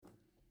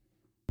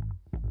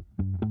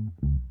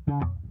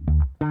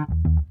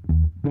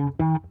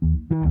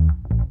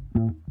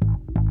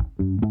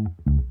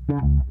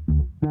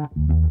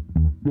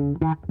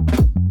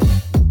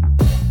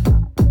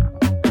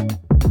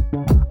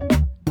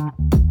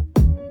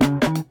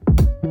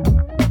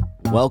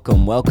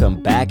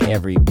Welcome back,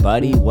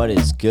 everybody. What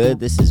is good?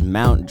 This is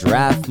Mount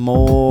Draft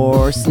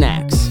More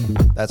Snacks.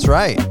 That's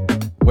right.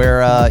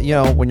 Where,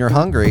 when you're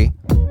hungry,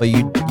 but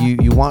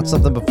you want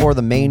something before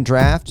the main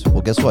draft,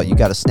 well, guess what? You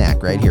got a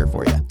snack right here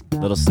for you.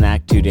 Little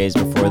snack 2 days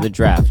before the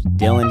draft.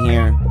 Dylan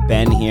here,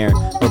 Ben here.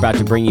 We're about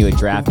to bring you a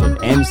draft of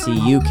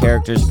MCU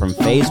characters from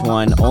Phase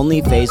 1,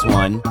 only Phase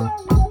 1.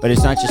 But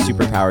it's not just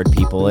superpowered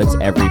people, it's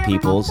every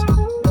people's.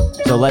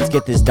 So let's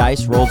get this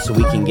dice rolled so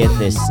we can get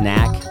this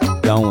snack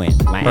going.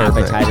 My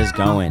Perfect. appetite is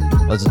going.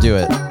 Let's do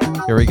it.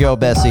 Here we go,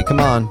 Bessie. Come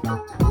on.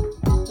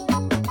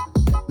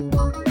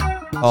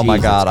 Oh my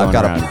God, I've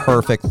got a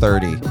perfect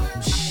 30.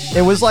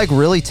 It was like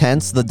really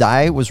tense. The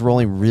die was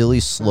rolling really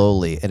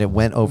slowly, and it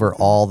went over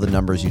all the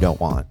numbers you don't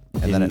want,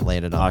 and then it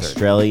landed on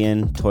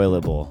Australian 30.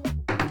 Toilet bowl.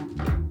 That's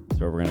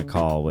what we're gonna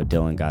call what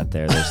Dylan got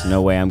there. There's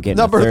no way I'm getting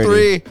number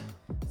 30.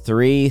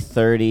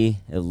 330.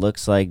 It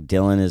looks like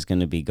Dylan is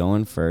gonna be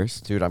going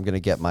first. Dude, I'm gonna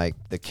get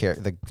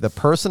the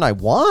person I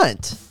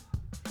want.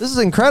 This is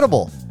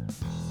incredible.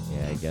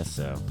 Yeah, I guess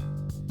so.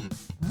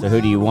 So who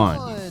do you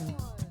want?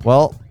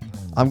 Well,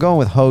 I'm going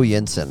with Ho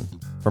Yinsen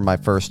for my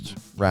first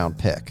round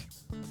pick.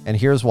 And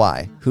here's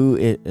why. Who?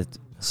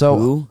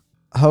 Ho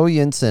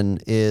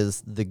Yinsen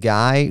is the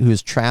guy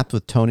who's trapped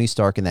with Tony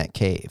Stark in that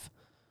cave.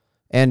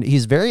 And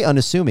he's very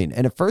unassuming.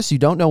 And at first, you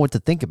don't know what to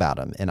think about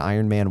him. In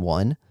Iron Man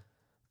 1,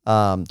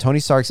 Tony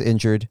Stark's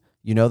injured.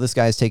 You know this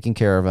guy's taking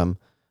care of him.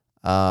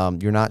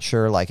 You're not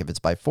sure if it's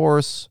by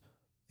force.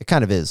 It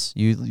kind of is.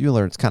 You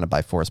learn it's kind of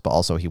by force, but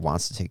also he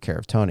wants to take care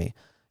of Tony.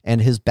 And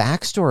his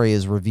backstory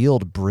is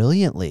revealed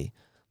brilliantly.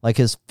 Like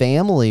his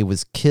family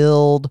was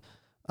killed.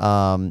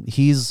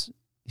 He's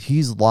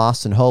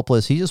lost and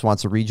hopeless. He just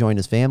wants to rejoin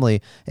his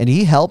family, and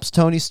he helps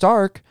Tony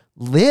Stark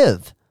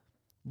live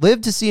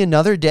to see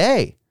another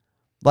day.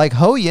 Like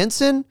Ho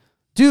Yinsen,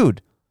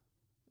 dude.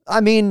 I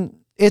mean,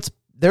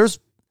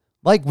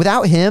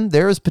 without him,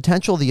 there is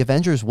potential the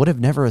Avengers would have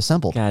never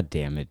assembled. God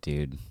damn it,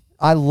 dude.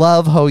 I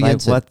love Ho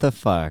Yinsen. What the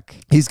fuck?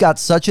 He's got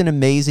such an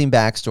amazing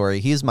backstory.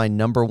 He's my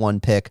number one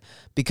pick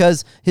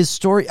because his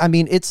story,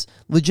 it's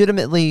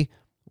legitimately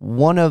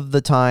one of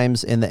the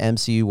times in the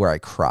MCU where I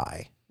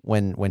cry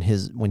when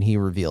he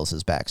reveals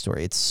his backstory.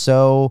 It's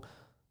so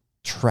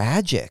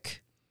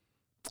tragic.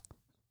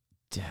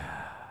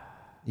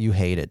 You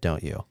hate it,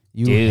 don't you?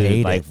 You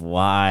hate it.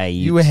 Why?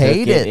 You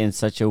hate it in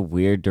such a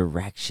weird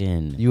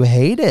direction. You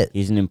hate it.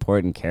 He's an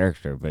important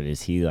character, but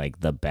is he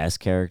the best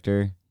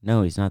character?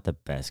 No, he's not the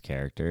best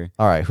character.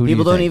 All right,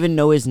 people don't even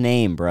know his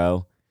name,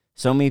 bro.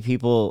 So many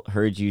people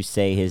heard you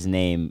say his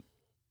name,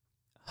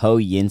 Ho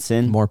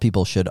Yinsen. More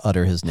people should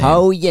utter his name.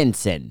 Ho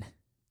Yinsen.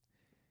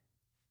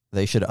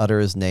 They should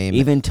utter his name.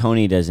 Even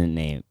Tony doesn't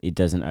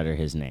utter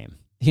his name.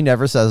 He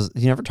never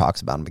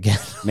talks about him again.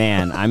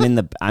 Man, I'm in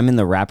the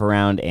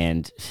wraparound,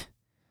 and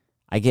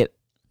I get.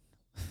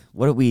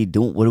 What are we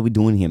doing? What are we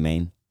doing here,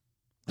 man?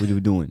 What are we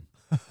doing?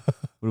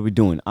 What are we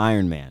doing?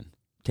 Iron Man.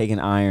 Taking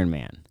Iron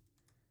Man.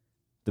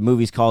 The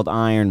movie's called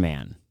Iron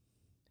Man.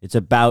 It's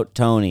about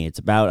Tony. It's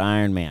about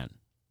Iron Man.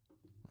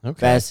 Okay.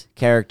 Best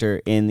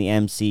character in the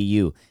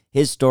MCU.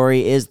 His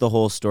story is the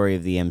whole story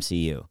of the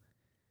MCU.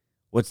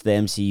 What's the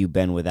MCU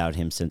been without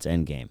him since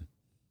Endgame?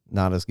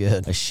 Not as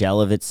good. A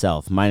shell of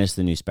itself, minus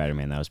the new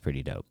Spider-Man. That was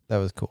pretty dope. That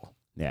was cool.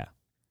 Yeah.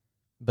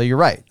 But you're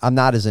right. I'm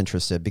not as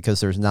interested because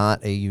there's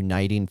not a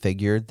uniting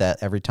figure that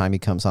every time he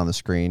comes on the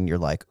screen, you're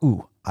like,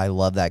 ooh, I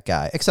love that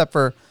guy. Except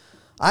for,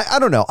 I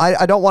don't know.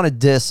 I don't want to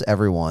diss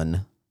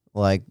everyone.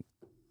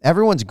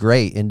 Everyone's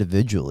great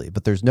individually,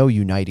 but there's no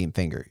uniting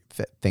figure.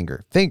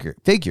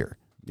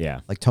 Yeah.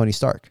 Like Tony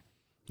Stark.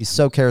 He's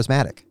so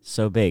charismatic.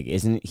 So big.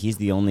 He's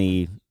the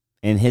only,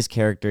 in his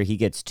character, he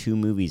gets 2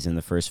 movies in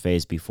the first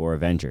phase before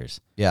Avengers.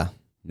 Yeah.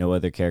 No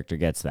other character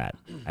gets that.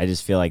 I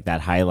just feel like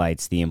that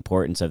highlights the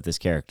importance of this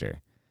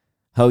character.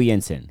 Ho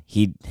Yinsen,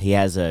 he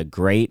has a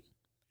great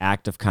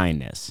act of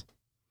kindness.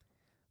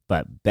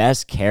 But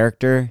best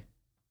character,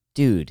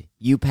 dude,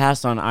 you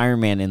passed on Iron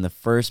Man in the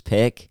first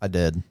pick. I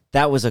did.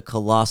 That was a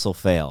colossal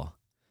fail.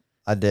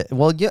 I did.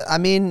 Well, yeah, I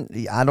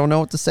don't know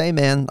what to say,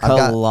 man.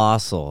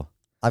 Colossal.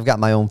 I've got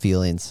my own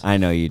feelings. I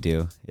know you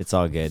do. It's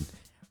all good.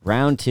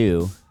 Round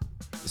 2.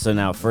 So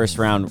now first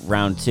round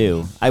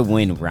 2. I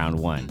win round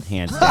 1,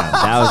 hands down.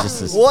 That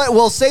was just what?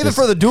 Well, save it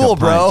for the duel,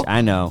 bro.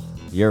 I know.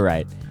 You're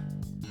right.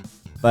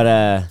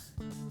 But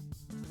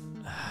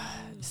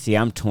see,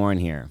 I'm torn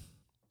here.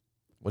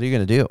 What are you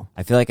going to do?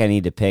 I feel like I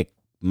need to pick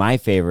my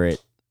favorite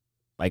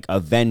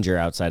Avenger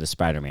outside of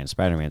Spider-Man.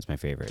 Spider-Man's my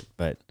favorite,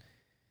 but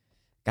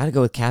got to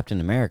go with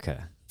Captain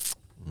America.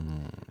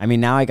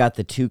 Now I got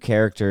the 2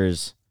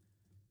 characters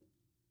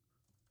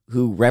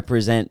who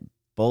represent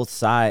both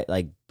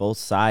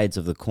sides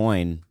of the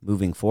coin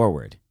moving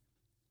forward.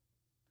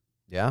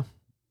 Yeah.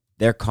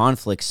 Their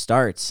conflict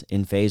starts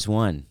in phase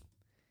 1.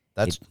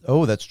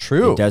 That's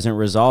true. It doesn't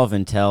resolve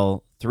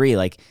until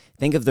 3.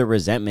 Think of the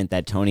resentment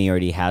that Tony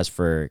already has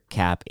for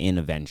Cap in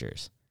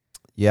Avengers.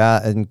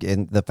 Yeah,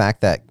 and the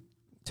fact that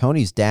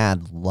Tony's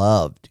dad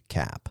loved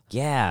Cap.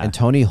 Yeah. And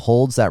Tony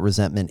holds that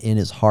resentment in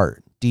his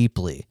heart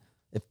deeply.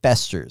 It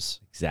festers.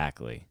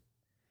 Exactly.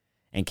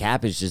 And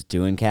Cap is just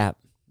doing Cap.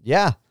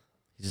 Yeah.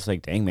 He's just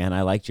like, dang, man,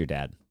 I liked your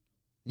dad.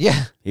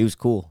 Yeah. He was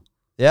cool.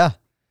 Yeah.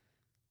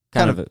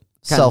 Kind of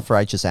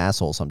self-righteous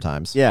asshole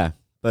sometimes. Yeah,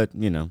 but,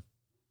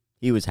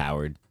 he was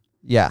Howard.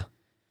 Yeah.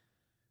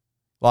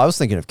 Well, I was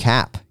thinking of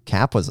Cap.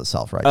 Cap was a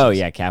self-righteous. Oh,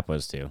 yeah, Cap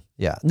was too.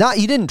 Yeah.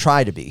 He didn't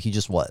try to be. He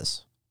just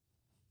was.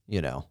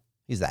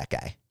 He's that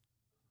guy.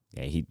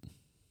 Yeah, he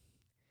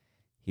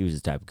was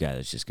the type of guy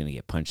that's just going to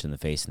get punched in the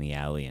face in the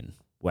alley and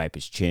wipe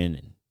his chin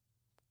and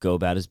go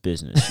about his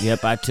business.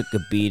 Yep, I took a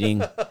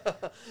beating.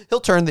 He'll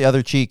turn the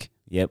other cheek.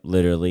 Yep,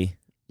 literally.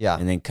 Yeah.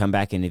 And then come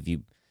back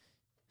and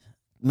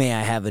may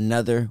I have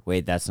another?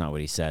 Wait, that's not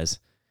what he says.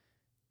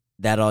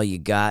 That all you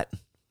got?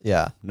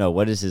 Yeah. No,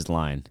 what is his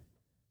line?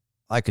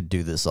 I could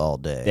do this all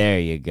day. There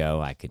you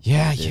go. I could do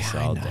this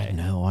all day.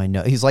 I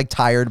know. He's like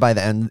tired by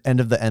the end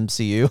of the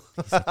MCU.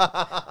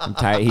 I'm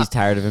tired. He's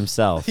tired of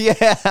himself.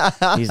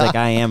 Yeah. He's like,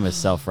 I am a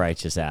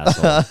self-righteous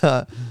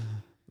asshole.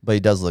 But he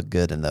does look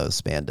good in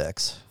those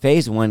spandex.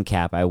 Phase 1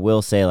 Cap, I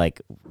will say,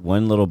 like,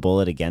 one little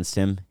bullet against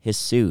him, his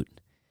suit.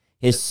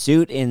 His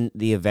suit in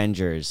the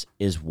Avengers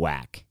is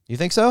whack. You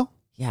think so?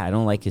 Yeah, I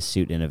don't like his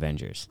suit in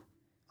Avengers.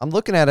 I'm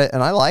looking at it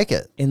and I like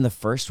it. In the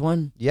first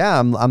one? Yeah,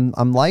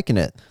 I'm liking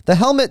it. The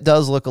helmet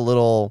does look a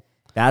little.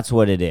 That's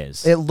what it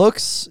is. It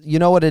looks, you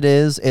know what it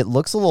is? It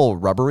looks a little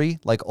rubbery,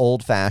 like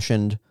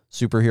old-fashioned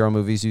superhero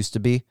movies used to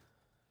be.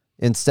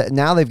 Instead,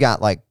 now they've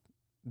got like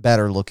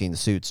better looking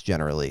suits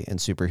generally in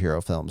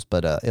superhero films,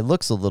 but it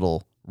looks a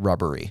little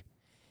rubbery.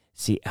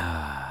 See,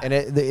 and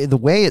the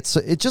way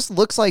it just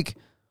looks like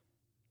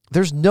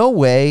there's no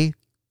way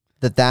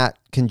that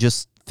can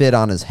just fit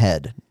on his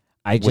head.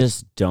 I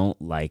just don't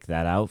like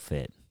that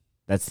outfit.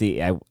 That's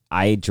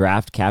I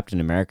draft Captain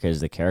America as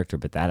the character,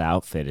 but that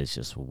outfit is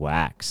just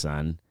whack,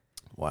 son.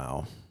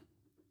 Wow.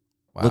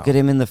 Look at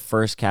him in the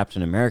first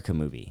Captain America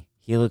movie.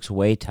 He looks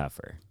way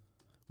tougher.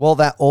 Well,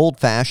 that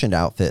old-fashioned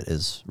outfit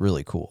is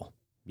really cool.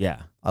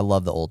 Yeah. I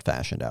love the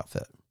old-fashioned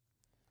outfit.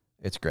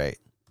 It's great.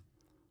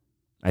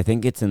 I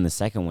think it's in the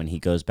second one he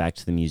goes back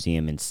to the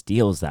museum and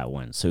steals that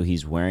one. So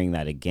he's wearing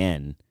that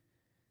again.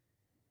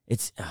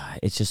 It's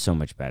just so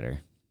much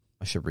better.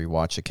 I should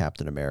rewatch the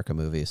Captain America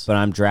movies. But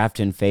I'm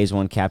drafting Phase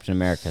 1 Captain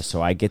America,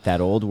 so I get that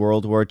old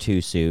World War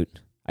II suit.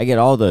 I get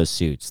all those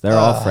suits. They're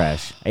all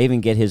fresh. I even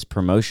get his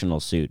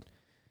promotional suit,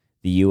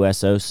 the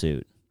USO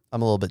suit.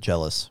 I'm a little bit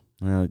jealous.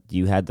 Well,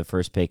 you had the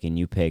first pick, and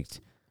you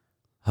picked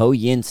Ho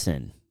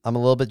Yinsen. I'm a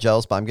little bit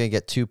jealous, but I'm going to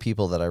get two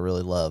people that I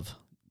really love.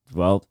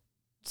 Well,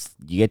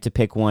 you get to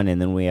pick one,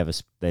 and then we have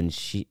then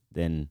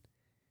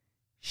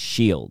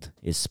Shield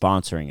is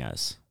sponsoring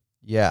us.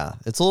 Yeah,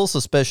 it's a little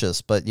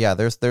suspicious, but yeah,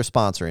 they're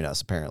sponsoring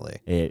us apparently.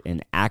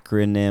 An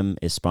acronym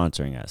is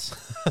sponsoring us.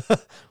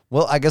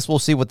 Well, I guess we'll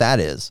see what that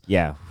is.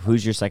 Yeah,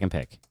 who's your second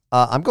pick?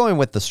 I'm going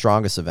with the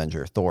strongest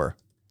Avenger, Thor.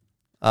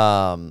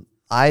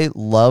 I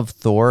love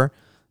Thor.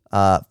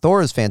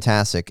 Thor is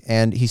fantastic,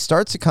 and he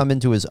starts to come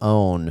into his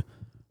own.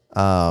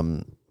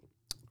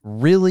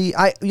 Really,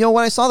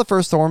 when I saw the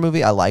first Thor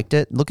movie, I liked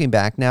it. Looking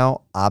back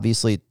now,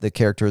 obviously the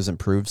character has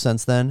improved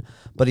since then,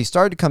 but he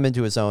started to come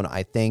into his own,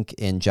 I think,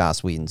 in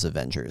Joss Whedon's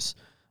Avengers.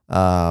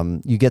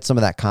 You get some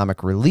of that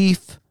comic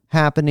relief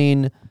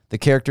happening. The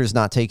character's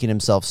not taking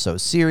himself so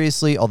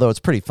seriously, although it's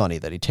pretty funny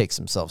that he takes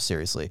himself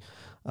seriously.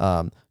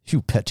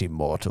 You petty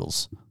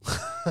mortals.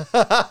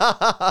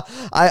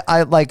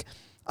 I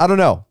don't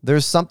know.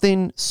 There's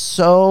something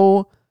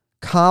so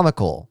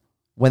comical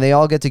when they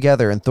all get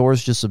together and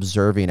Thor's just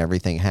observing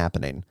everything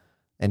happening,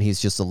 and he's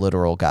just a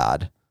literal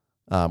god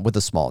with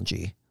a small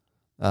g.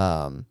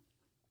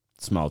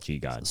 Small g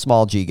god.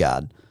 Small g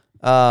god.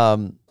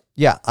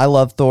 Yeah, I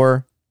love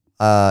Thor.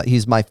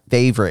 He's my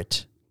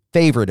favorite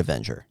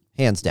Avenger,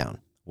 hands down.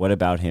 What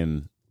about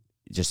him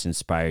just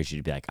inspires you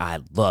to be like, I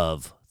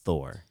love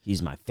Thor.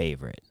 He's my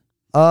favorite.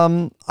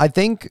 I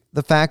think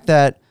the fact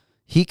that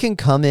he can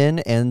come in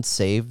and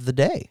save the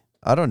day.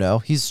 I don't know.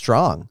 He's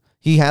strong.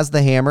 He has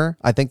the hammer.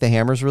 I think the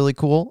hammer's really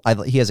cool.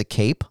 He has a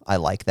cape. I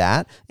like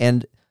that.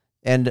 And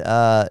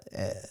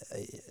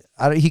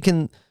he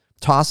can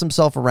toss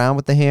himself around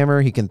with the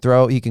hammer. He can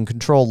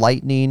control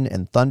lightning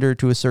and thunder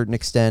to a certain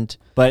extent.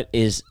 But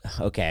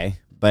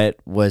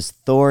was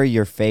Thor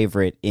your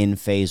favorite in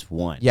Phase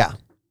 1? Yeah,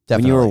 definitely.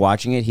 When you were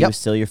watching it, he was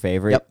still your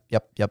favorite?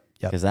 Yep.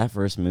 Because that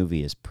first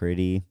movie is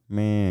pretty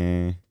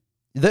meh.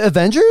 The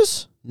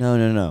Avengers?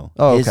 No.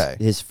 Oh, okay.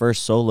 His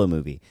first solo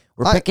movie.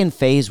 We're picking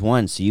Phase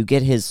 1, so you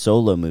get his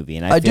solo movie.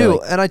 And I do,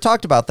 and I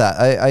talked about that.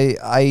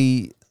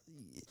 I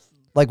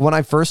like when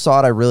I first saw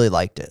it, I really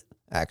liked it,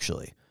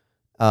 actually.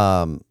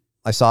 I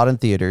saw it in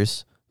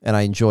theaters, and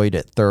I enjoyed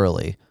it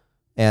thoroughly.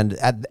 And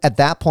at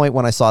that point,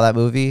 when I saw that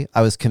movie,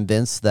 I was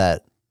convinced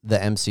that the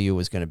MCU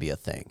was going to be a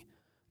thing.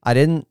 I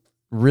didn't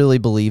really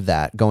believe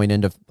that going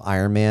into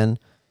Iron Man,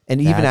 and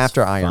even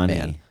after Iron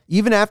Man.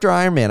 Even after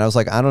Iron Man, I was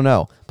like, I don't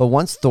know. But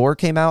once Thor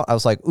came out, I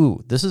was like,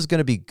 ooh, this is going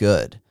to be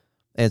good.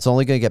 And it's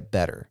only going to get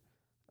better.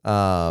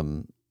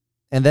 And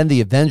then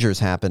the Avengers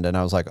happened, and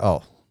I was like,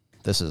 oh,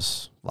 this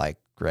is like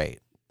great.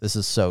 This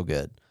is so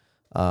good.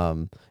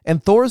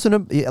 And Thor's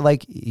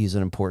he's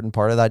an important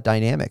part of that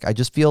dynamic. I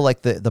just feel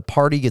like the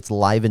party gets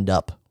livened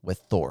up with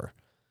Thor.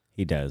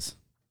 He does.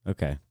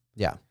 Okay.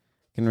 Yeah.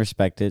 Can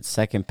respect it.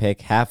 Second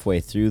pick, halfway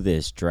through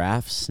this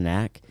draft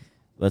snack.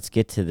 Let's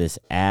get to this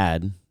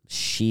ad.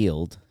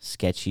 Shield,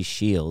 sketchy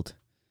Shield,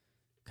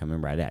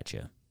 coming right at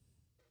you.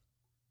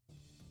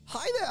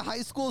 Hi there,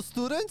 high school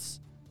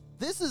students.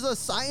 This is a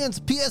science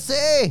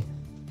PSA.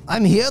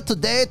 I'm here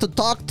today to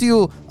talk to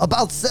you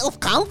about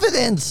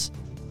self-confidence.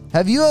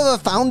 Have you ever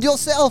found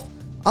yourself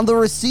on the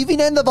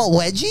receiving end of a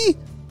wedgie?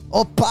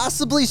 Or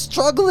possibly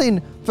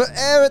struggling for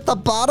air at the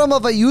bottom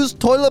of a used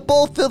toilet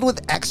bowl filled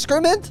with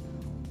excrement?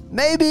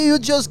 Maybe you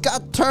just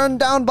got turned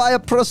down by a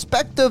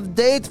prospective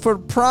date for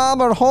prom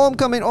or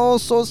homecoming. Oh,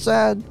 so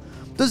sad.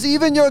 Does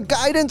even your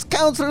guidance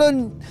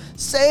counselor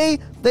say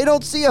they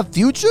don't see a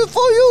future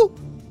for you?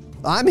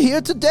 I'm here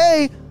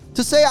today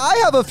to say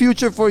I have a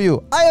future for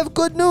you. I have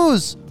good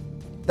news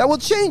that will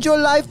change your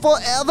life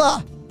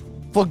forever.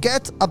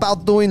 Forget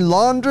about doing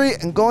laundry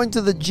and going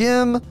to the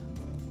gym.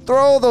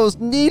 Throw those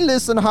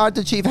needless and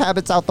hard-to-achieve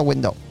habits out the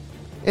window.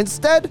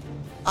 Instead,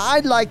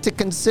 I'd like to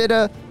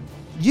consider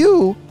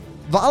you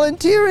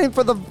volunteering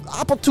for the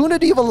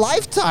opportunity of a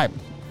lifetime.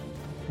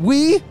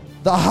 We,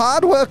 the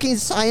hardworking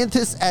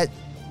scientists at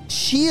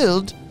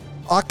SHIELD,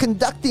 are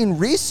conducting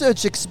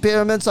research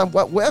experiments on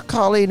what we're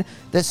calling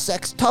the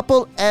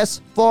sextuple S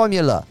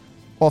formula,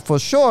 or for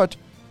short,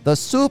 the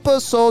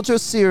Super Soldier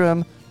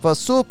Serum for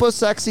super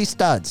sexy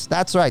studs.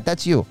 That's right,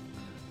 that's you.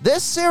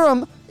 This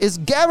serum is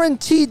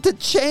guaranteed to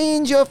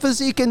change your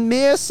physique in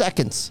mere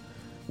seconds.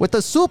 With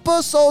the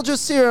Super Soldier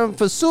Serum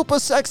for super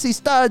sexy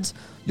studs,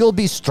 you'll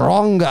be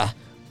stronger,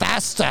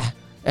 faster,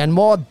 and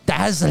more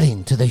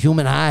dazzling to the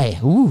human eye.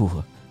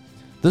 Ooh.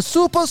 The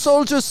Super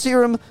Soldier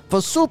Serum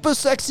for super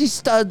sexy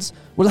studs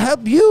will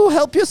help you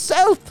help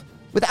yourself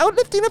without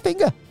lifting a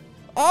finger.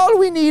 All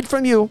we need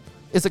from you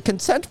is a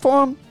consent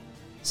form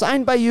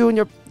signed by you and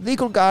your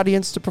legal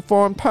guardians to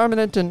perform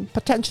permanent and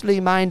potentially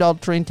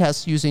mind-altering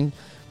tests using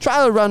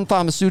trial-run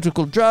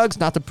pharmaceutical drugs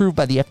not approved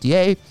by the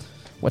FDA,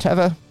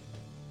 whatever.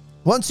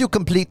 Once you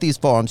complete these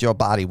forms, your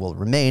body will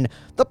remain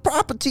the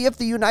property of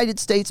the United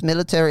States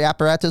military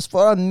apparatus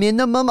for a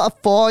minimum of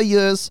 4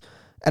 years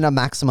and a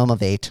maximum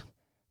of 8.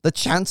 The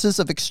chances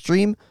of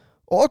extreme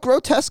or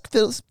grotesque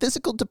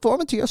physical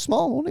deformity are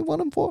small, only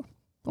 1 in 4.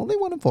 Only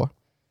 1 in 4.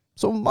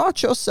 So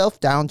march yourself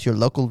down to your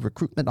local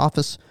recruitment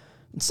office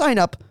and sign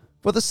up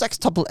for the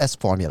Sextuple S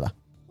formula,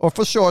 or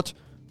for short,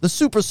 the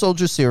Super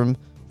Soldier Serum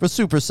for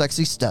super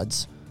sexy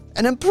studs,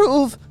 and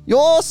improve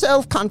your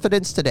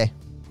self-confidence today.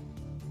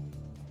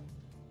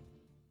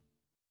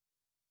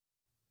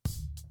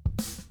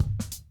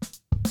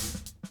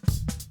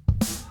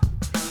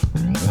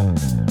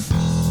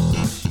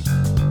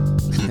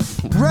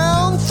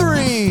 Round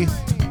 3.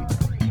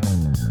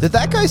 Did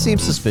that guy seem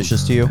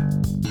suspicious to you?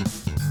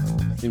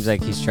 Seems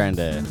like he's trying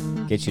to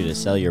get you to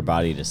sell your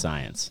body to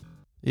science.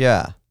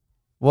 Yeah.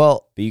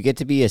 Well, but you get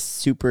to be a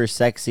super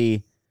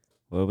sexy,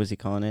 what was he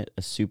calling it?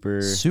 A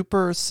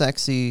super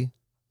sexy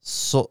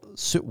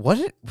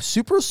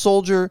super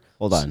soldier.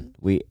 Hold on.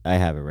 I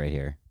have it right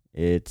here.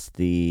 It's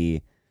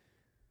the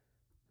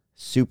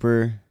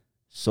super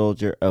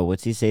soldier. Oh,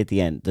 what's he say at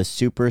the end? The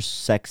super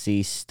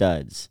sexy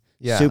studs.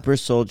 Yeah. Super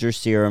Soldier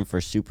Serum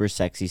for super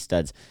sexy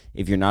studs.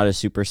 If you're not a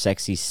super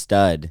sexy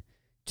stud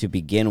to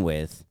begin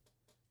with,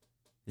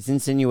 this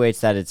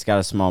insinuates that it's got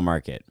a small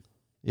market.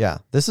 Yeah,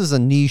 this is a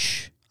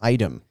niche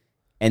item.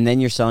 And then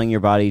you're selling your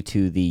body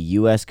to the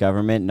U.S.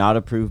 government, not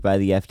approved by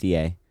the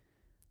FDA.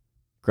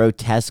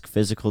 Grotesque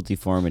physical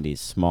deformities,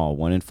 small,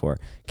 1 in 4.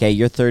 Okay,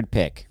 your third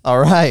pick.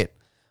 All right.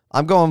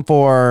 I'm going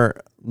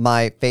for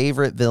my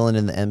favorite villain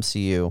in the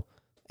MCU,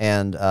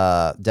 and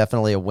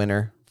definitely a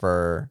winner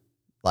for,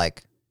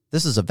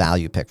 this is a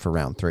value pick for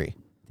round 3.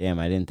 Damn,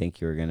 I didn't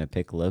think you were going to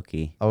pick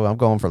Loki. Oh, I'm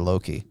going for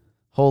Loki.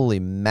 Holy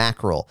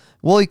mackerel.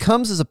 Well, he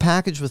comes as a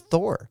package with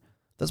Thor.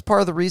 That's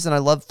part of the reason I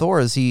love Thor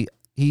is he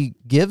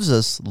gives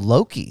us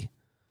Loki,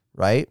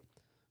 right?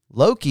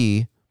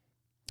 Loki,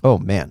 oh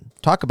man,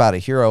 talk about a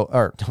hero,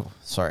 or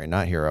sorry,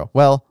 not hero.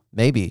 Well,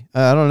 maybe.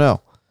 I don't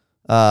know.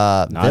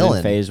 Not villain.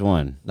 In phase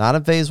 1. Not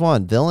in phase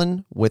 1.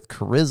 Villain with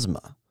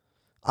charisma.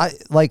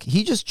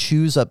 He just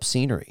chews up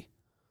scenery.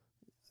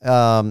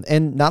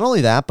 And not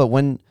only that, but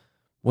when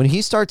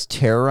he starts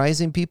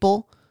terrorizing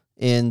people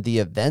in the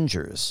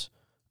Avengers,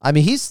 I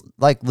mean, he's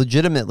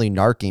legitimately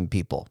narking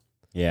people.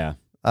 Yeah.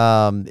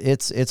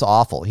 It's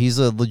awful. He's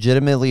a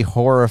legitimately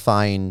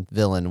horrifying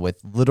villain with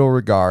little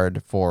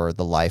regard for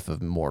the life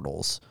of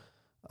mortals.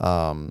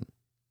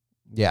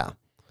 Yeah.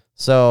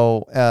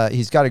 So,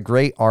 he's got a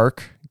great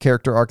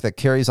character arc that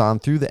carries on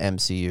through the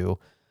MCU.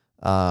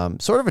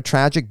 Sort of a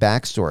tragic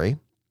backstory.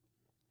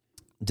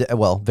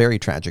 Very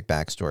tragic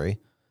backstory.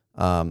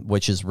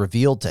 Which is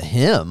revealed to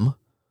him,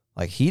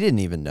 he didn't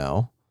even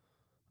know.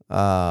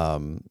 I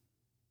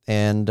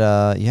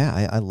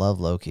love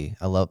Loki.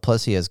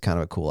 Plus he has kind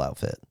of a cool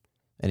outfit,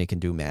 and he can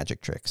do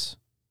magic tricks,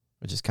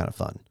 which is kind of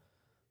fun.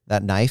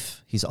 That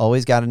knife, he's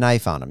always got a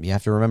knife on him. You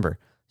have to remember,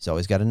 he's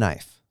always got a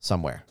knife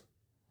somewhere.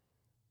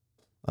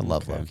 I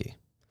love Okay. Loki.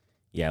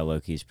 Yeah,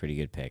 Loki's a pretty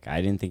good pick.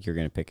 I didn't think you were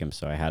going to pick him,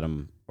 so I had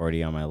him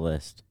already on my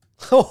list.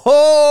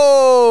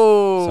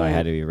 Oh! So I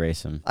had to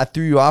erase him. I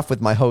threw you off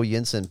with my Ho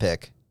Yinsen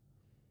pick.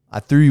 I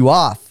threw you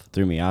off.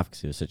 Threw me off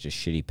because it was such a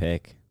shitty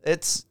pick.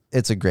 It's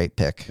a great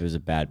pick. It was a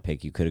bad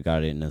pick. You could have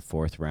got it in the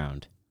 4th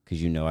round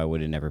because I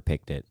would have never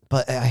picked it.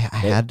 But I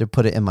had to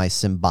put it in my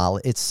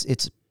symbolic.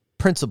 It's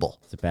principle.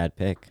 It's a bad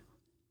pick.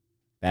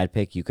 Bad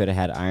pick. You could have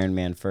had Iron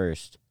Man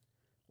first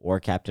or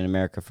Captain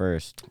America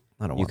first.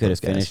 I don't You want could those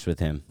have guys. finished with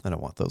him. I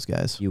don't want those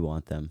guys. You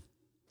want them.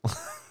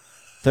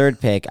 3rd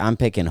pick, I'm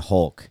picking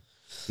Hulk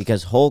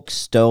because Hulk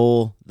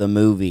stole the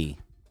movie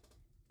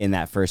in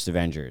that first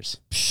Avengers.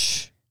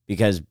 Psh.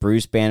 Because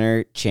Bruce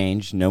Banner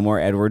changed. No more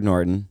Edward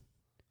Norton.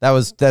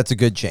 That's a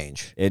good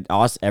change.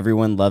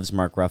 Everyone loves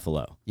Mark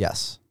Ruffalo.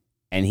 Yes.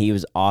 And he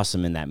was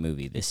awesome in that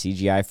movie. The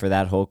CGI for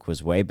that Hulk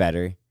was way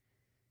better.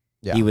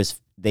 Yeah.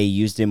 They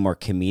used him more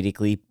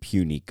comedically.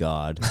 Puny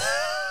God.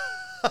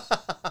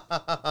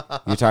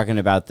 You're talking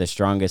about the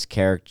strongest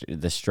character in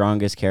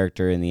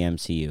the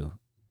MCU.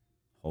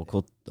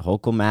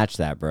 Hulk will match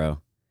that,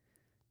 bro.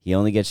 He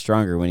only gets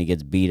stronger when he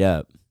gets beat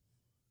up.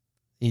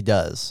 He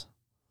does.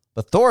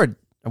 But Thor,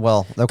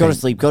 well, okay. Go to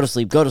sleep, go to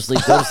sleep, go to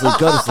sleep, go to sleep,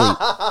 go to sleep.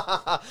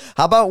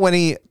 How about when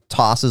he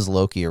tosses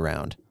Loki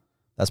around?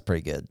 That's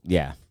pretty good.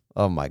 Yeah.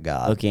 Oh my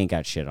God. Loki ain't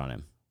got shit on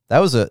him. That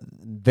was a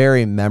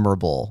very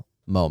memorable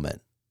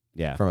moment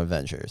Yeah. from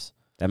Avengers.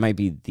 That might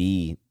be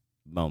the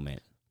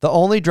moment. The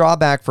only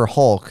drawback for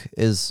Hulk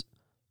is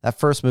that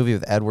first movie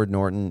with Edward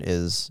Norton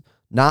is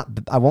not,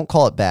 I won't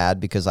call it bad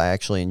because I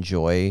actually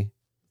enjoy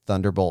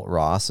Thunderbolt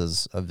Ross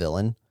as a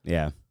villain,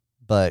 Yeah.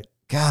 but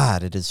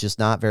God, it is just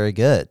not very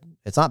good.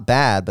 It's not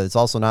bad, but it's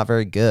also not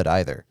very good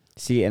either.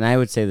 See, and I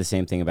would say the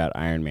same thing about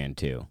Iron Man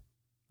 2.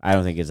 I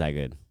don't think it's that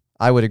good.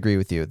 I would agree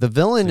with you. The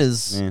villain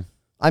is, Eh.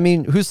 I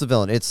mean, who's the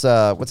villain? It's,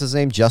 what's his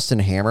name? Justin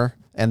Hammer.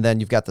 And then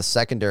you've got the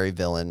secondary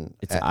villain.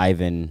 It's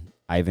Ivan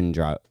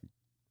Drago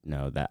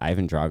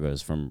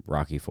is from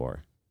Rocky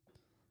 4.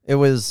 It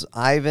was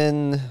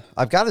Ivan.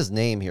 I've got his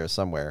name here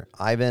somewhere.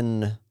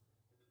 Ivan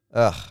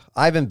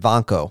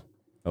Vanko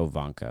Oh,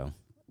 Vanko.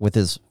 with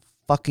his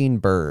fucking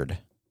bird.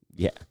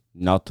 Yeah,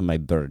 not my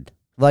bird.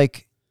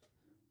 Like,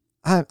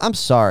 I'm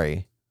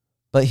sorry,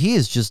 but he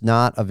is just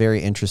not a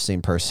very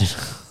interesting person.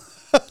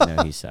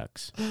 No, he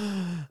sucks.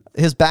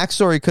 His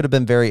backstory could have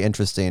been very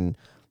interesting,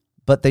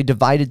 but they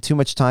divided too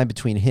much time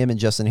between him and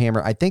Justin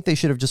Hammer. I think they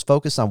should have just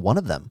focused on one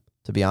of them,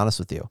 to be honest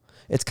with you.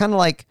 It's kind of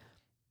like,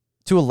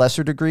 to a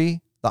lesser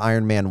degree, the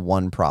Iron Man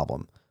 1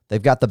 problem.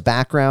 They've got the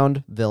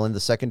background villain, the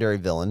secondary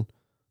villain,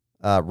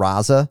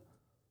 Raza,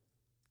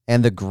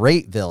 and the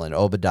great villain,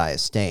 Obadiah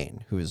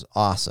Stane, who is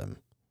awesome.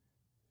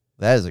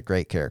 That is a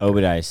great character.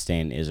 Obadiah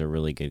Stane is a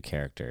really good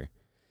character.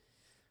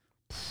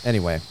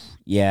 Anyway.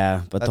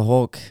 Yeah, but the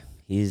Hulk,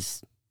 I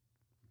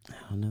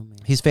don't know, man.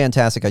 He's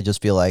fantastic. I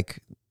just feel like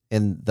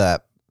in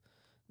that,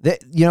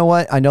 you know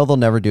what? I know they'll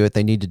never do it.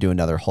 They need to do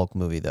another Hulk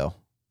movie, though,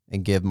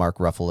 and give Mark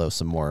Ruffalo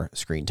some more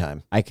screen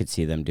time. I could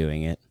see them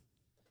doing it.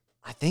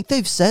 I think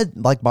they've said,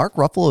 like Mark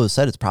Ruffalo has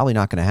said, it's probably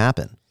not going to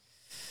happen.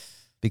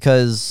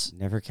 Because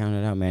Never count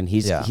it out, man.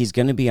 He's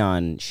going to be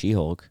on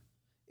She-Hulk.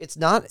 it's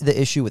not the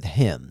issue with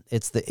him.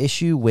 It's the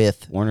issue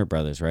with Warner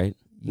Brothers, right?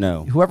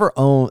 No. whoever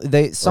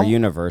owns Or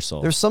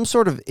Universal. There's some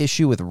sort of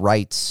issue with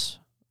rights.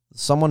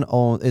 Is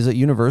it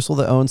Universal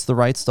that owns the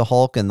rights to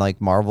Hulk and like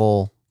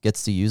Marvel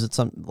gets to use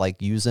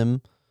use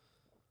him?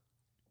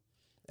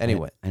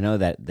 Anyway. I know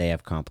that they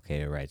have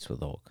complicated rights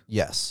with Hulk.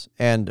 Yes.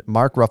 And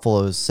Mark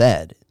Ruffalo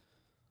said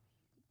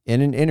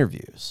in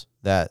interviews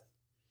that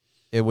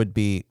it would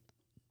be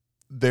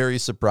very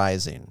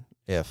surprising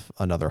if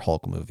another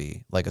Hulk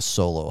movie, like a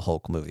solo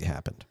Hulk movie,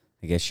 happened.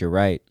 I guess you're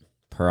right.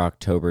 Per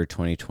October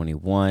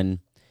 2021,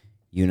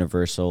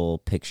 Universal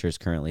Pictures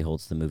currently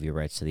holds the movie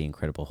rights to The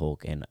Incredible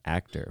Hulk, and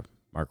actor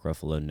Mark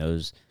Ruffalo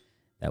knows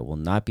that will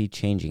not be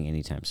changing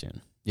anytime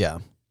soon. Yeah.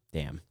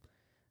 Damn.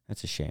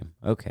 That's a shame.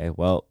 Okay,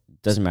 well,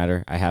 doesn't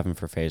matter. I have him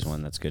for phase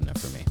 1. That's good enough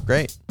for me.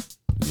 Great.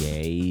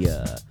 Yay.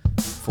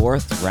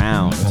 4th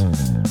round.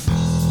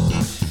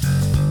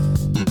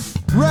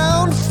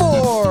 Round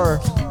 4.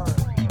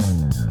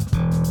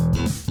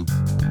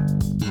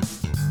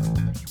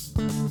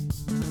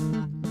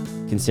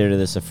 Consider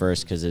this a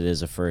first because it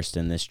is a first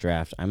in this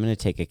draft. I'm going to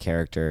take a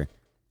character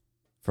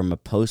from a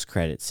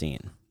post-credit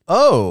scene.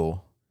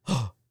 Oh.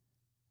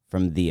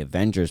 From the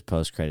Avengers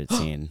post-credit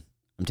scene.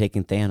 I'm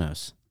taking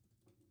Thanos.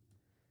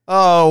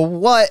 Oh,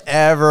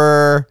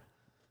 whatever.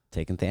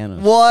 Taking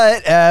Thanos.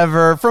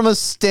 Whatever. From a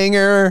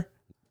stinger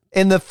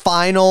in the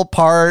final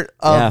part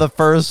of the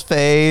first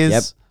phase.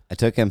 Yep, I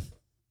took him.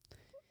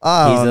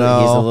 Oh,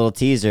 He's a little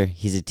teaser.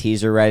 He's a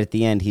teaser right at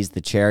the end. He's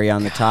the cherry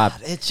on the top.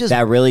 It's just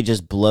that really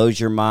just blows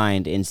your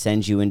mind and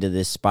sends you into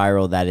this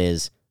spiral that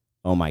is,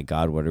 oh my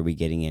God, what are we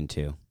getting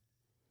into?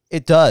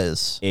 It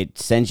does. It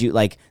sends you,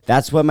 like,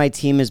 that's what my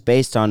team is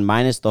based on,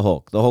 minus the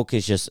Hulk. The Hulk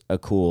is just a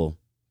cool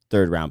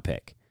 3rd round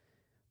pick.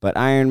 But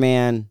Iron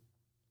Man,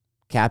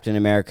 Captain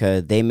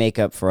America, they make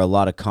up for a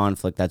lot of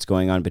conflict that's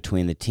going on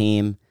between the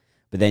team.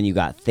 But then you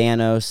got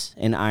Thanos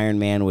and Iron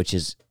Man, which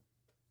is,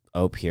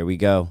 here we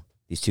go.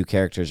 These two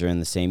characters are in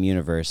the same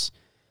universe,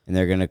 and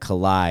they're going to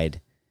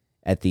collide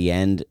at the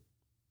end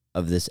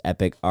of this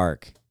epic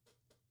arc.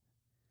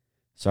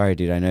 Sorry,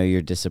 dude, I know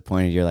you're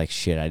disappointed. You're like,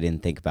 shit, I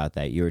didn't think about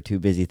that. You were too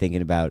busy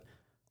thinking about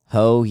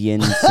Ho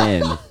Yin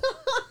Sin.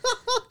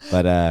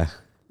 But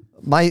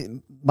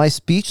my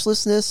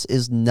speechlessness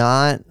is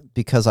not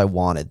because I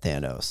wanted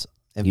Thanos.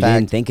 In you fact,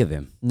 didn't think of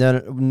him.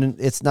 No,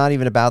 it's not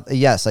even about.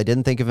 Yes, I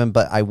didn't think of him,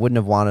 but I wouldn't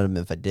have wanted him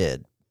if I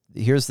did.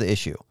 Here's the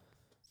issue.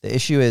 The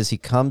issue is he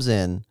comes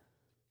in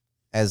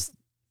as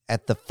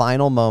at the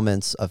final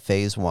moments of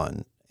phase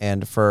 1.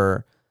 And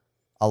for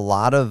a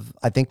lot of,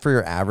 I think for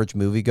your average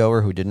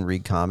moviegoer who didn't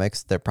read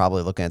comics, they're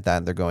probably looking at that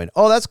and they're going,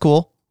 oh, that's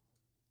cool.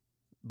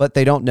 But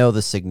they don't know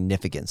the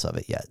significance of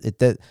it yet.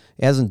 It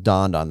hasn't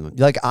dawned on them.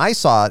 Like, I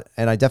saw it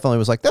and I definitely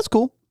was like, that's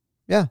cool.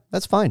 Yeah,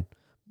 that's fine.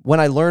 When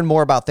I learned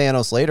more about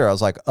Thanos later, I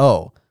was like,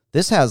 oh,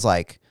 this has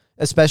like,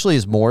 especially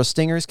as more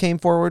stingers came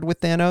forward with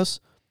Thanos,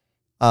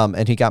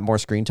 and he got more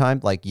screen time,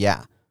 like,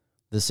 yeah,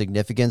 the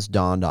significance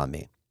dawned on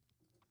me.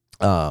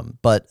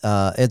 But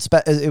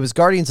it was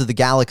Guardians of the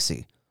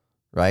Galaxy,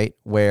 right,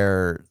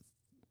 where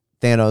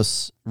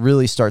Thanos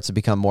really starts to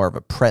become more of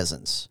a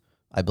presence,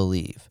 I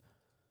believe.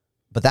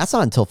 But that's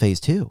not until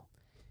phase 2.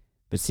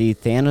 But see,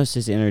 Thanos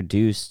is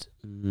introduced.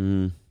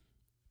 I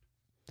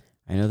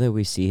know that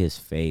we see his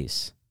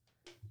face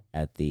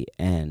at the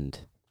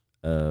end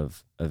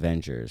of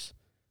Avengers,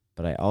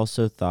 but I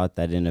also thought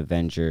that in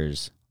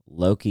Avengers,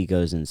 Loki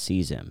goes and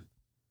sees him.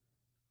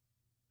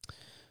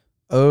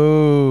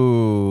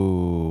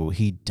 Oh,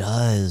 he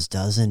does,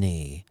 doesn't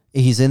he?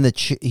 He's in the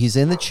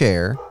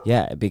chair.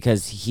 Yeah,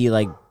 because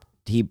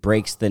he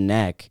breaks the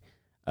neck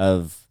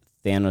of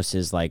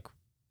Thanos's like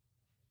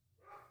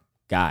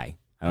guy.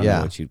 I don't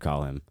know what you'd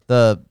call him.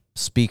 The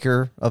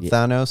speaker of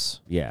Thanos.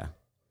 Yeah.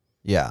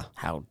 Yeah.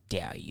 How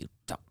dare you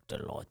talk to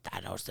Lord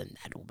Thanos in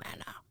that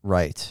manner?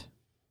 Right.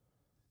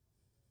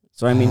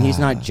 So I mean, he's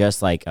not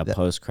just like a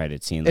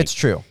post-credit scene. Like, it's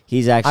true.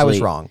 He's actually. I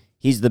was wrong.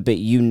 He's the bit.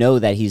 You know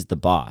that he's the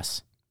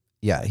boss.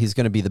 Yeah, he's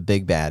going to be the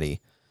big baddie.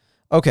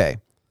 Okay,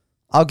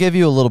 I'll give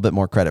you a little bit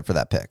more credit for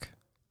that pick.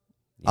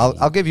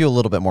 I'll give you a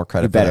little bit more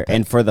credit. For that pick.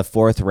 And for the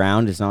 4th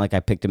round, it's not like I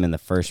picked him in the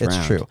first round.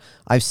 It's true.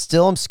 I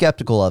still am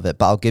skeptical of it,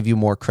 but I'll give you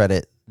more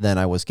credit than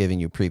I was giving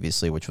you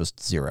previously, which was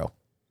 0.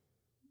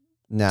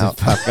 Now,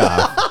 fuck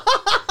off.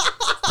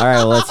 All right,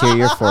 well, let's hear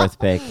your 4th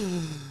pick.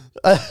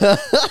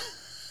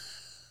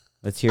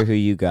 Let's hear who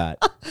you got.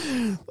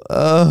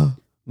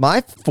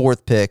 My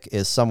 4th pick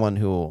is someone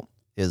who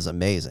is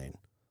amazing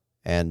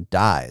and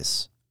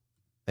dies.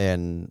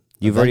 And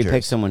you've already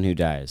picked someone who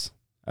dies.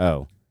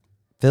 Oh,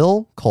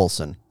 Phil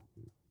Coulson,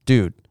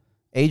 dude,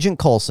 Agent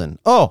Coulson.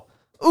 Oh,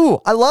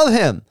 I love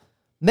him.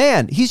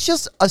 Man, he's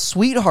just a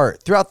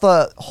sweetheart throughout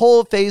the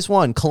whole phase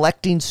 1,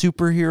 collecting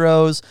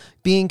superheroes,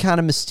 being kind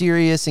of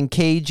mysterious and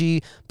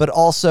cagey, but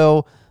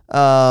also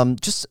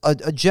just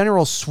a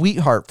general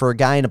sweetheart for a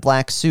guy in a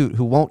black suit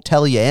who won't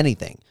tell you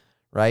anything,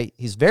 right?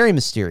 He's very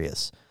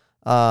mysterious.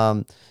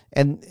 And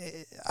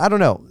I don't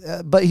know,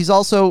 but he's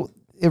also,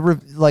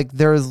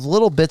 there's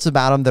little bits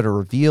about him that are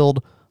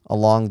revealed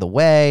along the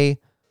way.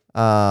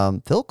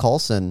 Phil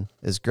Coulson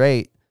is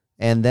great.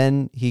 And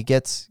then he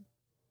gets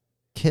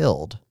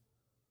killed.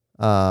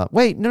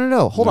 Wait,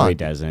 no, hold on. No, he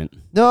doesn't.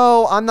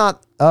 No, I'm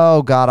not.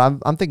 Oh God,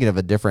 I'm thinking of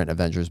a different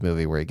Avengers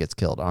movie where he gets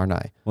killed, aren't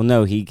I? Well,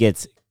 no, he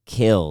gets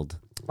killed,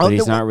 but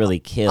he's not really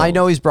killed. I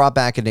know he's brought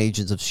back in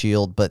Agents of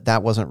S.H.I.E.L.D., but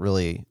that wasn't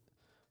really,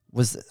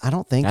 I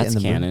don't think that's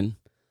in the canon. Movie.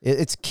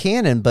 It's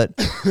canon, but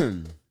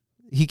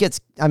he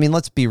gets,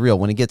 let's be real.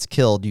 When he gets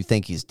killed, you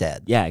think he's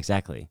dead. Yeah,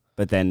 exactly.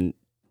 But then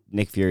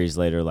Nick Fury's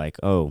later like,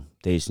 oh,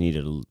 they just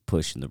needed a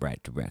push in the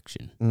right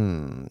direction.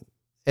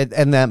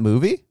 And that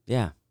movie?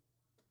 Yeah.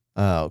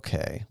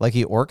 Okay. Like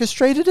he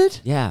orchestrated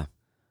it? Yeah.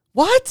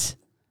 What?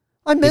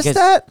 I missed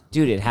that?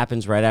 Dude, it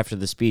happens right after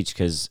the speech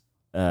because,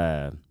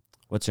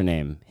 what's her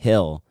name?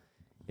 Hill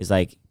is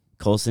like,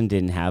 Coulson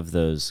didn't have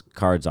those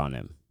cards on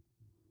him.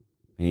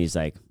 And he's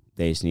like,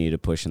 they just needed to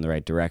push in the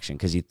right direction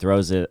because he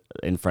throws it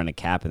in front of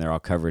Cap and they're all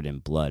covered in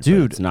blood.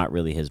 Dude. But it's not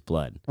really his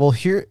blood. Well,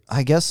 here's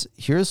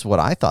what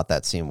I thought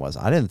that scene was.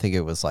 I didn't think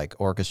it was like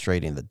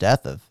orchestrating the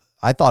death of,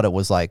 I thought it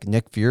was like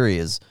Nick Fury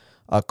is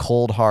a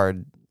cold,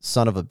 hard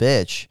son of a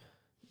bitch,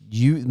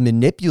 you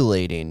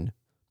manipulating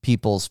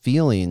people's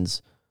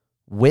feelings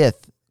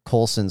with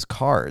Coulson's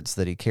cards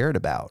that he cared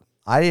about.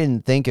 I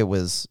didn't think it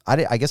was,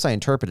 I guess I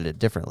interpreted it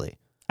differently.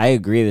 I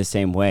agree the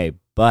same way,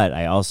 but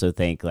I also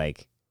think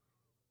like,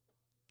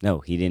 no,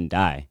 he didn't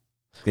die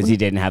because he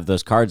didn't have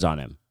those cards on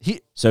him.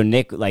 So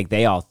Nick, like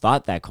they all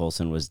thought that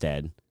Coulson was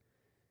dead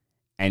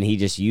and he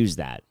just used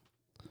that.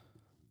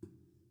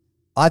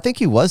 I think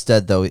he was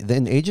dead though.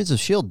 In Agents of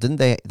S.H.I.E.L.D., didn't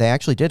they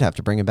actually did have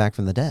to bring him back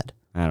from the dead?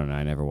 I don't know.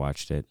 I never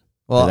watched it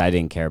because I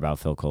didn't care about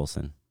Phil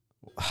Coulson.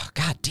 Oh,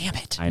 God damn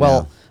it. I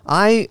know.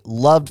 I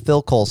loved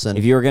Phil Coulson.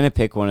 If you were going to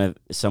pick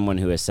someone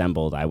who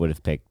assembled, I would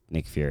have picked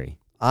Nick Fury.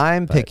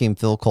 I'm picking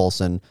Phil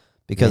Coulson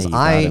because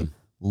I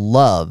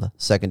love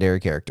secondary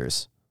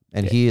characters.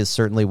 And he is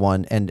certainly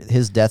one, and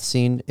his death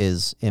scene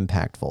is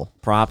impactful.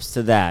 Props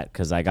to that,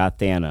 because I got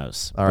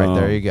Thanos. All right, Boom.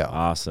 there you go.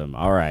 Awesome.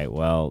 All right,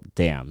 well,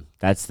 damn.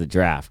 That's the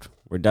draft.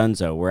 We're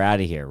donezo. We're out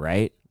of here,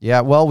 right?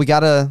 Yeah, well, we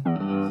gotta...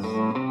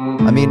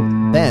 I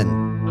mean, Ben,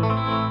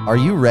 are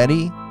you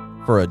ready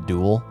for a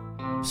duel?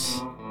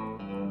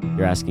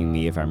 You're asking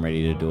me if I'm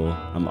ready to duel?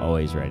 I'm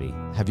always ready.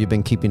 Have you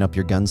been keeping up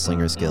your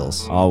gunslinger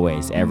skills?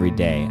 Always, every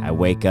day. I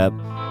wake up,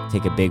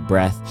 take a big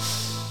breath,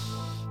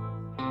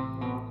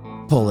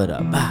 pull it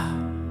up.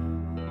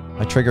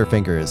 My trigger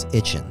finger is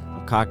itching.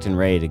 I'm cocked and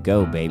ready to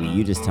go, baby.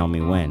 You just tell me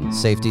when.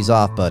 Safety's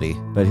off, buddy.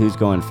 But who's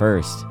going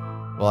first?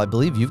 Well, I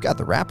believe you've got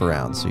the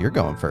wraparound, so you're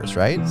going first,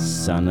 right?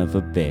 Son of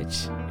a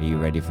bitch. Are you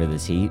ready for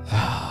this heat?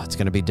 It's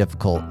going to be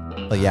difficult.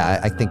 But yeah,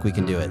 I think we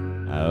can do it.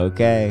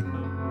 Okay.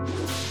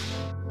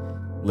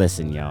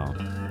 Listen, y'all.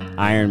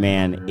 Iron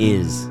Man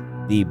is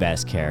the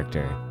best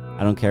character.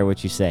 I don't care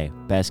what you say.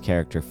 Best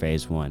character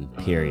phase 1,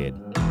 period.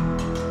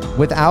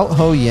 Without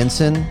Ho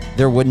Yinsen,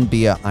 there wouldn't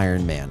be an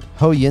Iron Man.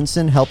 Ho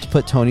Yinsen helped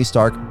put Tony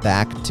Stark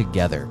back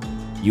together.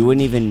 You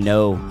wouldn't even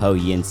know Ho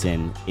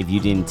Yinsen if you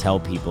didn't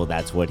tell people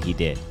that's what he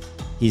did.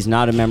 He's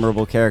not a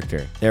memorable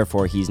character.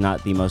 Therefore, he's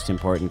not the most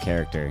important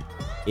character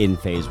in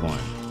phase 1.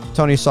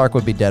 Tony Stark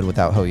would be dead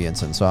without Ho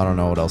Yinsen, so I don't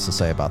know what else to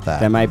say about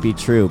that. That might be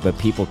true, but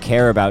people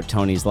care about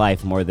Tony's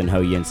life more than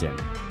Ho Yinsen.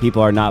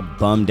 People are not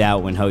bummed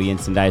out when Ho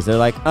Yinsen dies. They're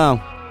like,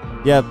 oh,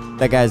 yep,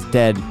 that guy's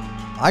dead.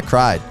 I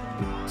cried.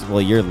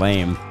 Well, you're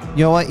lame.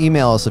 You know what?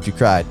 Email us if you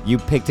cried. You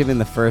picked him in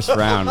the first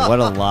round. What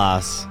a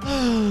loss.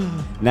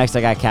 Next,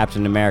 I got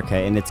Captain America,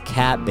 and it's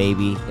Cap,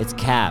 baby. It's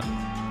Cap.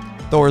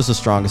 Thor is the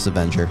strongest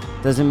Avenger.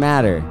 Doesn't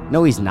matter.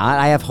 No, he's not.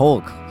 I have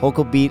Hulk. Hulk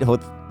will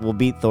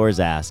beat Thor's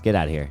ass. Get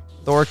out of here.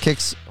 Thor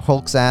kicks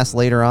Hulk's ass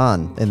later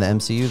on in the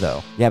MCU,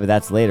 though. Yeah, but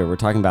that's later. We're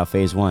talking about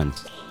phase 1.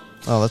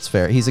 Oh, that's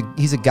fair. He's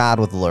a god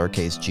with a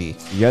lowercase g.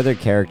 The other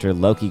character,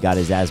 Loki, got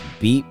his ass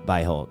beat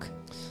by Hulk.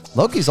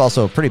 Loki's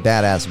also a pretty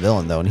badass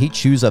villain, though, and he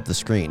chews up the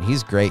screen.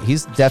 He's great.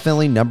 He's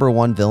definitely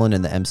 #1 villain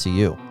in the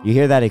MCU. You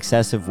hear that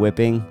excessive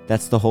whipping?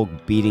 That's the Hulk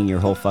beating your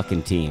whole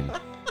fucking team.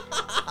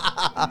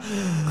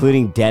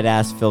 Including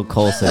dead-ass Phil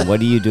Coulson. What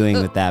are you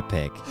doing with that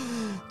pick?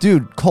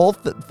 Dude,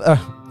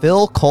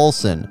 Phil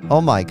Coulson.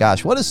 Oh my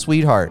gosh, what a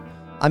sweetheart.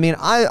 I mean,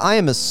 I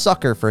am a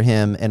sucker for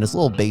him and his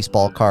little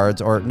baseball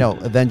cards, or no,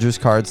 Avengers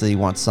cards that he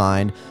wants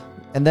signed.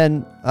 And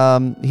then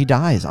he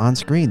dies on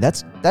screen.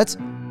 That's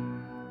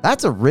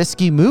a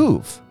risky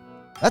move.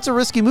 That's a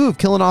risky move,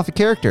 killing off a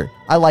character.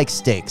 I like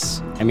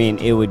stakes. I mean,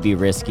 it would be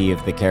risky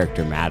if the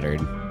character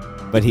mattered.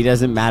 But he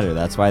doesn't matter.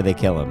 That's why they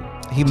kill him.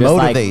 He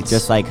motivates.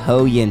 Just like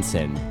Ho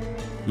Yinsen.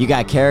 You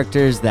got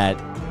characters that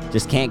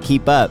just can't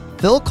keep up.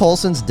 Phil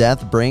Coulson's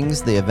death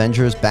brings the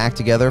Avengers back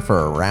together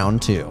for a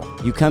round 2.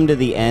 You come to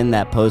the end,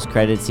 that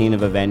post-credit scene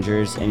of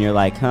Avengers, and you're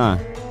like, huh,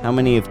 how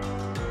many of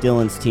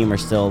Dylan's team are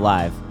still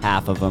alive?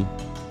 Half of them.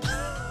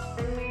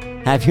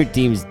 Half your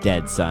team's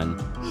dead, son.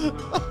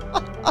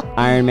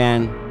 Iron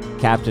Man,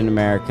 Captain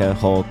America,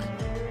 Hulk,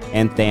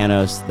 and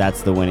Thanos,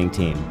 that's the winning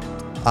team.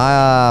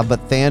 But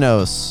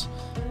Thanos,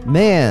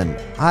 man,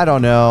 I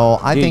don't know.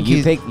 I think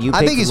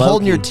he's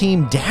holding your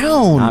team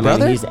down,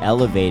 brother. Man, he's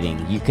elevating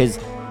you, because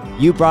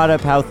you brought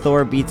up how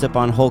Thor beats up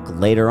on Hulk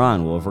later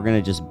on. Well, if we're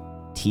gonna just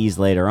tease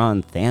later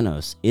on,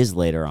 Thanos is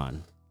later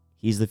on.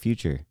 He's the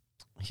future.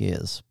 He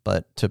is,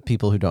 but to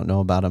people who don't know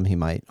about him, he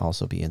might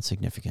also be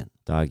insignificant.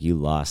 Dog, you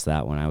lost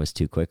that one. I was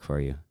too quick for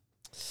you.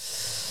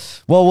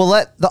 Well, we'll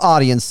let the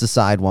audience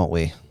decide, won't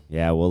we?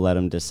 Yeah, we'll let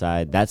them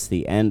decide. That's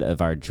the end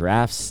of our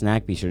draft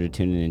snack. Be sure to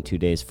tune in 2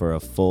 days for a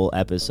full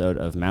episode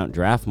of Mount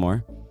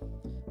Draftmore.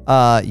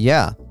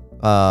 Yeah.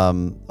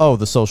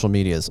 The social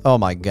medias. Oh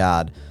my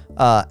God.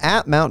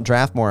 At Mount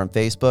Draftmore on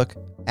Facebook,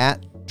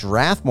 at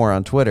Draftmore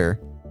on Twitter.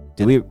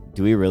 Do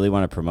we really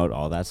want to promote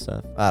all that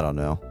stuff? I don't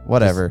know.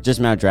 Whatever.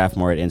 Just Mount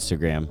Draftmore at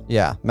Instagram.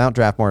 Yeah, Mount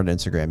Draftmore at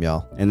Instagram,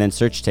 y'all. And then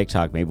search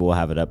TikTok. Maybe we'll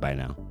have it up by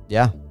now.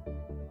 Yeah.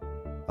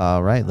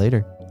 All right,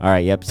 later. All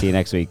right, yep. See you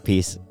next week.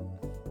 Peace.